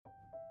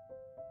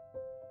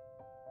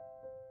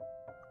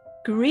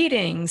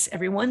Greetings,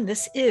 everyone.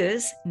 This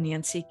is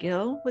Nancy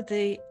Gill with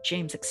the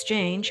James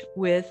Exchange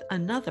with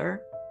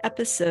another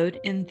episode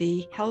in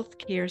the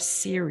healthcare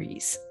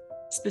series,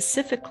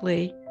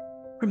 specifically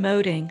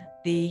promoting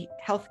the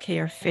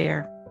healthcare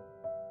fair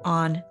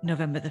on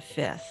November the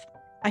 5th.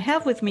 I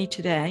have with me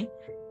today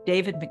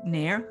David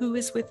McNair, who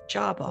is with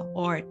JABA,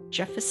 or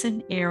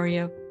Jefferson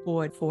Area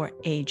Board for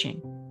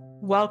Aging.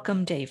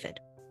 Welcome, David.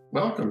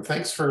 Welcome.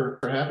 Thanks for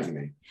having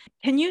me.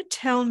 Can you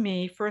tell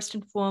me, first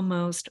and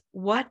foremost,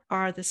 what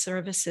are the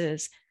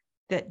services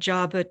that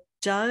JABA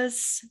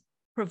does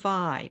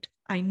provide?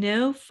 I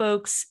know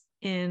folks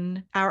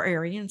in our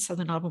area in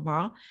Southern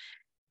Albemarle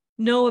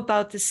know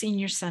about the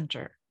senior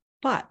center,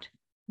 but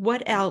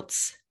what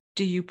else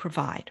do you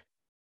provide?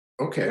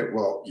 Okay,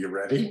 well, you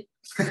ready?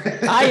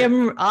 I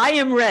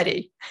am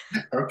ready.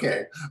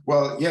 Okay,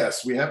 well,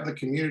 yes, we have the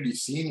community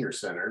senior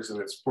centers,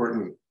 and it's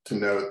important to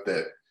note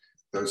that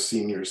those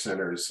senior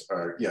centers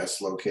are,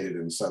 yes, located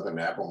in Southern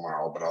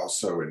Albemarle, but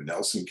also in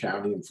Nelson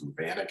County and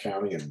Fluvanna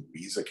County and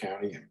Louisa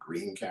County and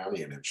Greene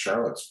County and in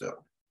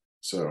Charlottesville.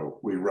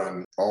 So we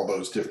run all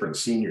those different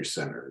senior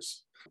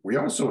centers. We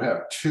also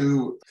have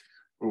two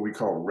what we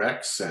call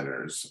rec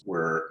centers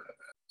where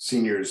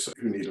seniors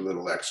who need a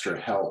little extra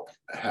help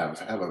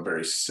have a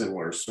very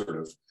similar sort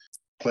of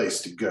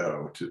place to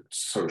go to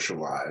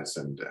socialize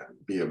and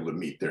be able to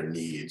meet their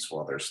needs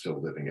while they're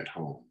still living at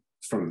home.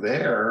 From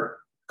there,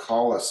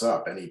 call us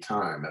up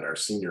anytime at our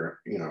senior,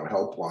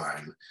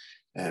 helpline,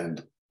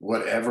 and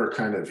whatever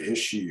kind of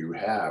issue you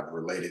have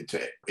related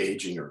to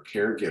aging or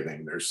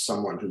caregiving, there's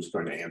someone who's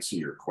going to answer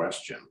your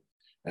question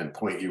and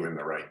point you in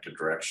the right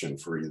direction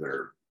for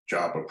either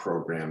JABA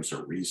programs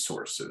or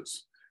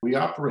resources. We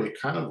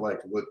operate kind of like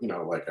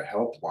a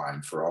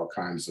helpline for all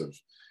kinds of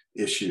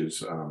issues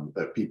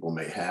that people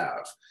may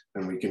have,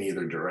 and we can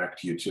either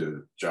direct you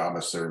to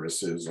JABA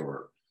services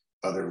or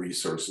other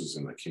resources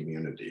in the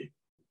community.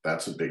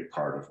 That's a big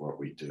part of what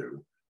we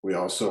do. We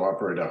also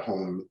operate a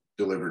home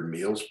delivered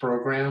meals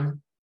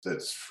program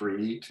that's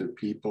free to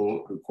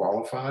people who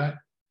qualify.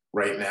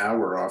 Right now,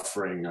 we're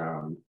offering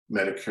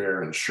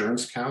Medicare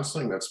insurance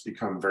counseling. That's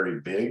become very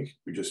big.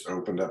 We just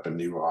opened up a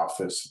new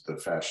office at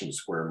the Fashion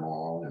Square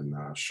Mall in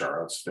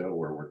Charlottesville,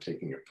 where we're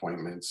taking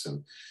appointments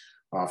and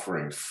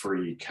offering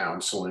free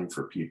counseling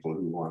for people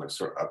who want to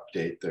sort of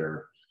update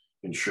their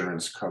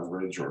insurance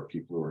coverage or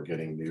people who are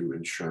getting new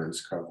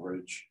insurance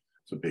coverage.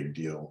 It's a big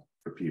deal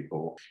for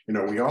people.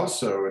 We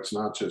also, it's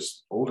not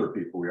just older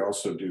people, we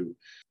also do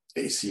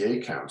ACA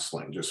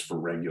counseling just for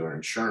regular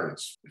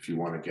insurance. If you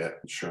want to get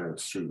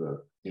insurance through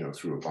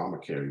through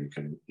Obamacare,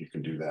 you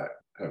can do that,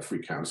 have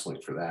free counseling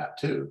for that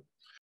too.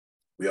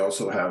 We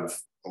also have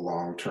a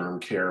long-term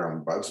care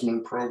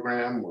ombudsman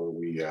program where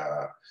we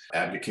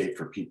advocate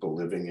for people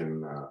living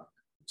in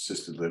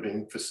assisted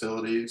living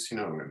facilities,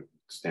 and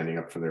standing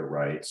up for their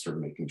rights or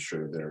making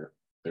sure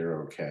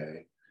they're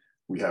okay.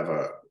 We have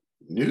a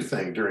new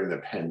thing during the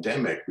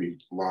pandemic. We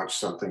launched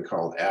something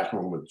called At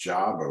Home with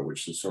JABA,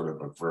 which is sort of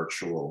a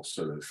virtual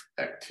sort of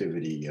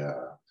activity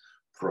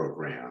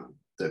program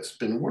that's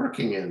been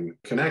working in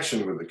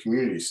connection with the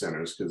community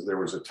centers, because there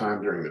was a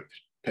time during the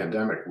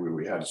pandemic where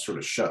we had to sort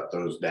of shut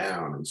those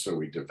down. And so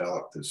we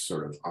developed this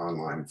sort of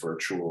online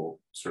virtual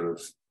sort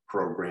of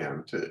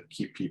program to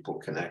keep people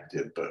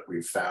connected, but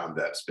we've found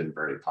that's been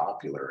very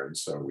popular. And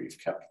so we've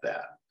kept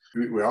that.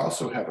 We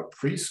also have a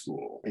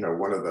preschool.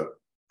 One of the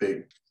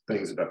big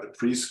things about the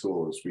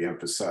preschool is we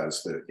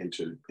emphasize the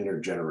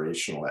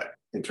intergenerational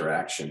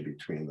interaction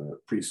between the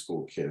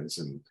preschool kids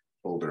and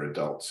older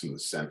adults in the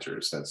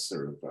centers. That's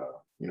sort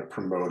of,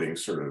 promoting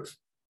sort of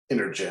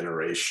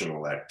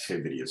intergenerational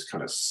activity is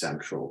kind of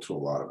central to a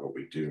lot of what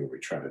we do. We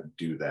try to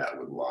do that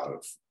with a lot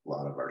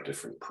of our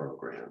different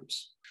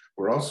programs.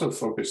 We're also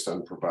focused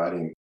on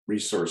providing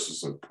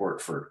resources and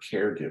support for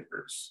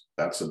caregivers.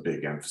 That's a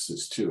big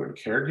emphasis too. And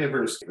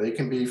caregivers, they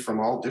can be from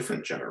all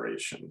different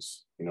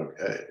generations,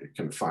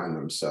 can find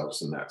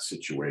themselves in that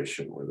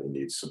situation where they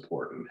need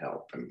support and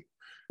help. And,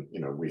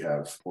 we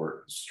have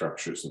support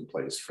structures in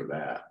place for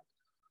that.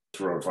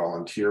 Through our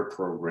volunteer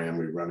program,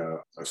 we run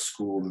a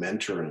school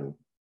mentoring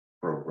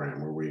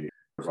program where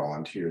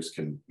volunteers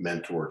can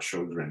mentor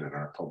children in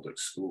our public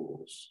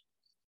schools.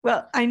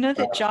 Well, I know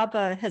that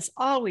JABA has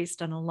always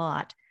done a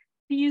lot.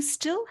 Do you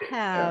still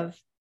have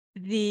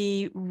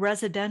the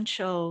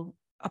residential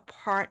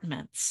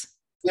apartments?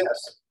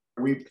 Yes,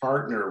 we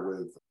partner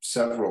with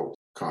several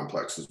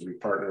complexes. We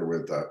partner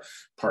with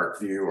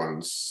Parkview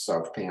on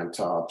South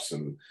Pantops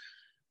and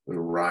the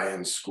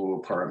Ryan School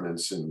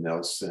Apartments in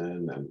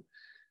Nelson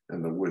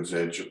and the Woods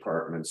Edge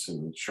Apartments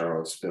in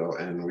Charlottesville.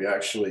 And we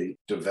actually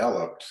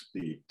developed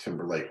the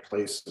Timberlake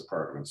Place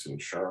Apartments in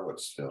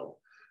Charlottesville,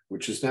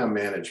 which is now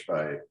managed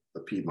by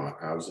the Piedmont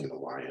Housing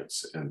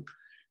Alliance. And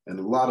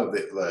a lot of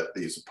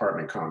these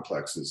apartment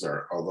complexes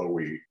are, although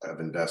we have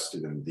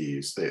invested in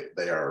these,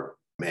 they are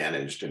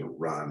managed and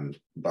run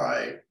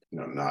by,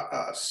 not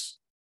us.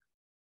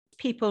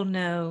 People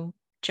know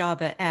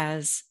JABA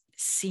as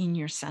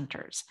senior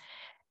centers.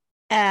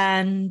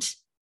 And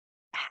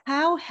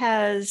how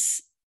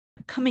has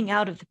coming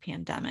out of the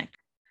pandemic,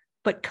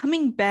 But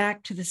coming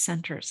back to the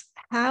centers,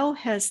 how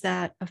has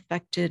that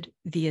affected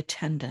the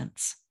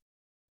attendance?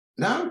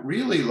 Not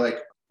really. Like,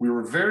 we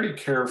were very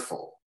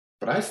careful,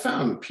 but I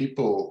found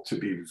people to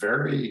be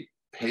very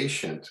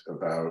patient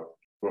about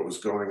what was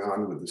going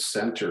on with the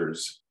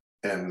centers.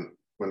 And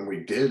when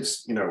we did,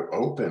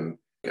 open,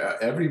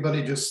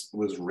 everybody just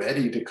was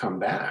ready to come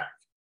back.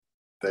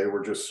 They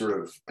were just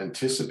sort of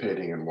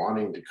anticipating and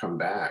wanting to come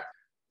back.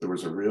 There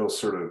was a real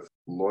sort of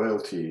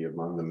loyalty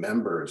among the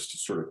members to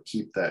sort of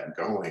keep that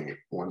going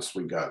once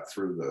we got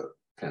through the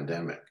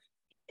pandemic.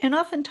 And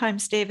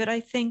oftentimes, David,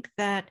 I think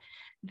that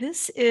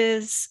this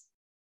is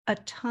a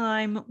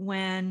time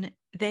when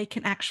they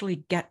can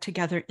actually get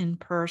together in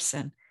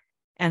person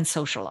and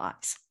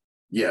socialize.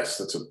 Yes,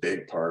 that's a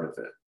big part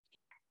of it.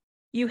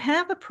 You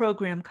have a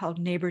program called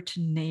Neighbor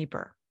to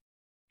Neighbor.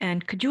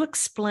 And could you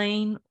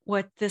explain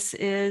what this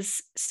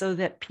is so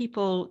that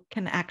people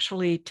can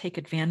actually take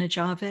advantage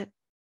of it?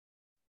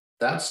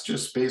 That's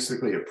just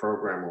basically a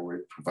program where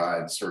we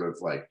provide sort of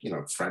like,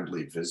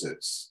 friendly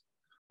visits.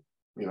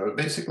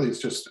 Basically it's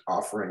just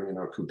offering,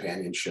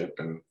 companionship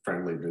and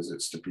friendly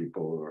visits to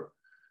people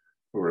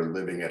who are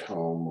living at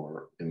home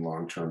or in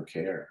long-term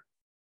care.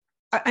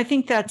 I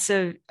think that's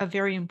a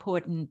very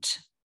important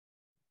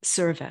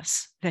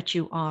service that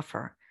you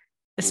offer,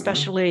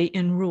 especially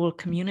in rural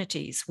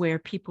communities where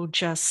people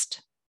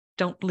just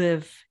don't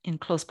live in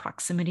close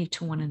proximity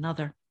to one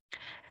another.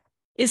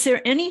 Is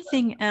there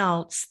anything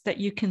else that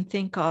you can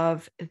think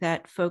of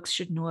that folks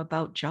should know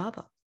about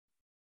JAVA?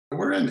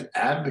 We're an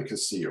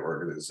advocacy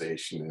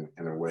organization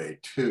in a way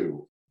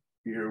too.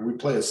 We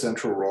play a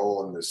central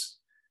role in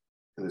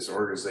this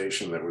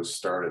organization that was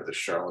started, the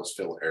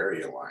Charlottesville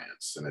Area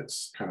Alliance, and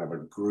it's kind of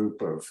a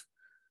group of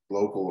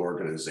local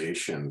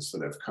organizations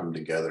that have come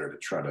together to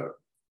try to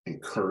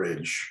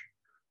encourage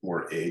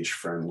more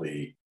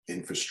age-friendly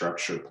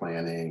infrastructure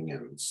planning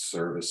and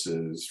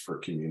services for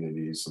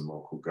communities and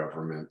local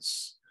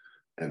governments.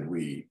 And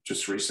we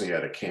just recently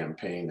had a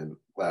campaign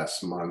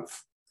last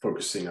month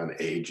focusing on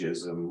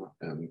ageism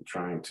and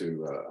trying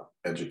to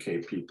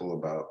educate people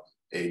about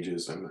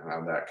ageism and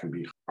how that can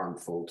be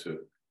harmful to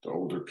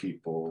older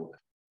people.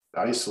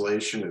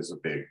 Isolation is a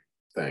big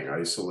thing.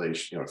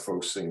 Isolation,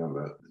 focusing on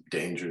the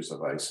dangers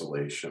of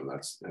isolation,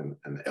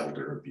 and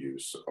elder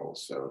abuse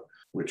also,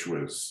 which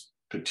was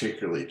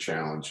particularly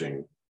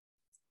challenging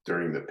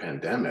during the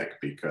pandemic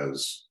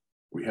because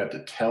we had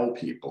to tell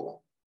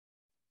people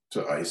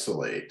to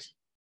isolate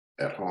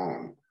at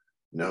home,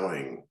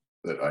 knowing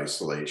that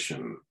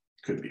isolation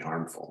could be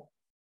harmful.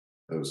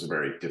 It was a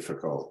very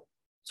difficult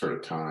sort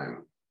of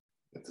time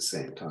at the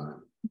same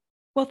time.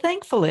 Well,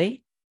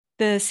 thankfully,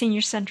 the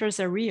senior centers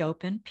are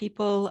reopened.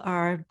 People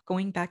are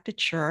going back to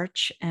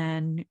church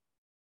and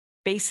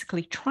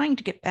basically trying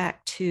to get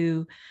back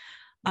to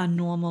a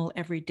normal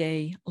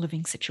everyday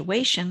living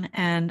situation.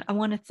 And I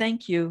want to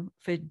thank you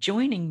for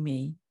joining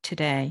me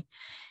today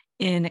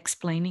in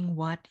explaining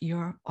what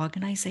your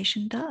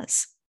organization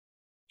does.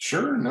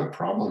 Sure, no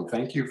problem.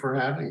 Thank you for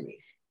having me.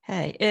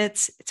 Hey,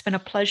 it's been a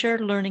pleasure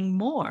learning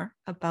more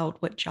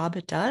about what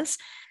JAVA does.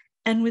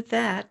 And with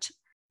that,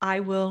 I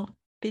will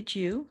bid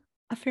you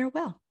a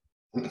farewell.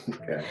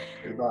 Okay,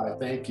 goodbye.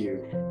 Thank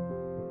you.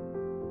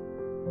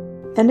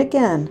 And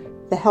again,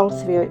 the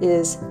Health Fair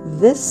is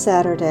this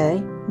Saturday,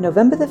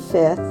 November the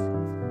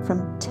 5th,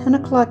 from 10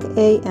 o'clock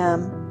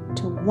a.m.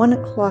 to 1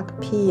 o'clock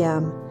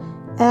p.m.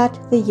 at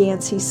the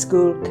Yancey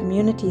School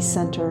Community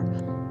Center.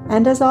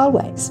 And as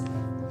always,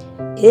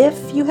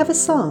 if you have a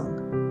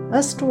song,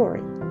 a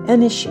story,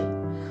 an issue,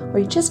 or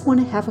you just want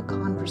to have a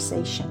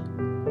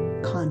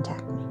conversation,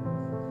 contact me.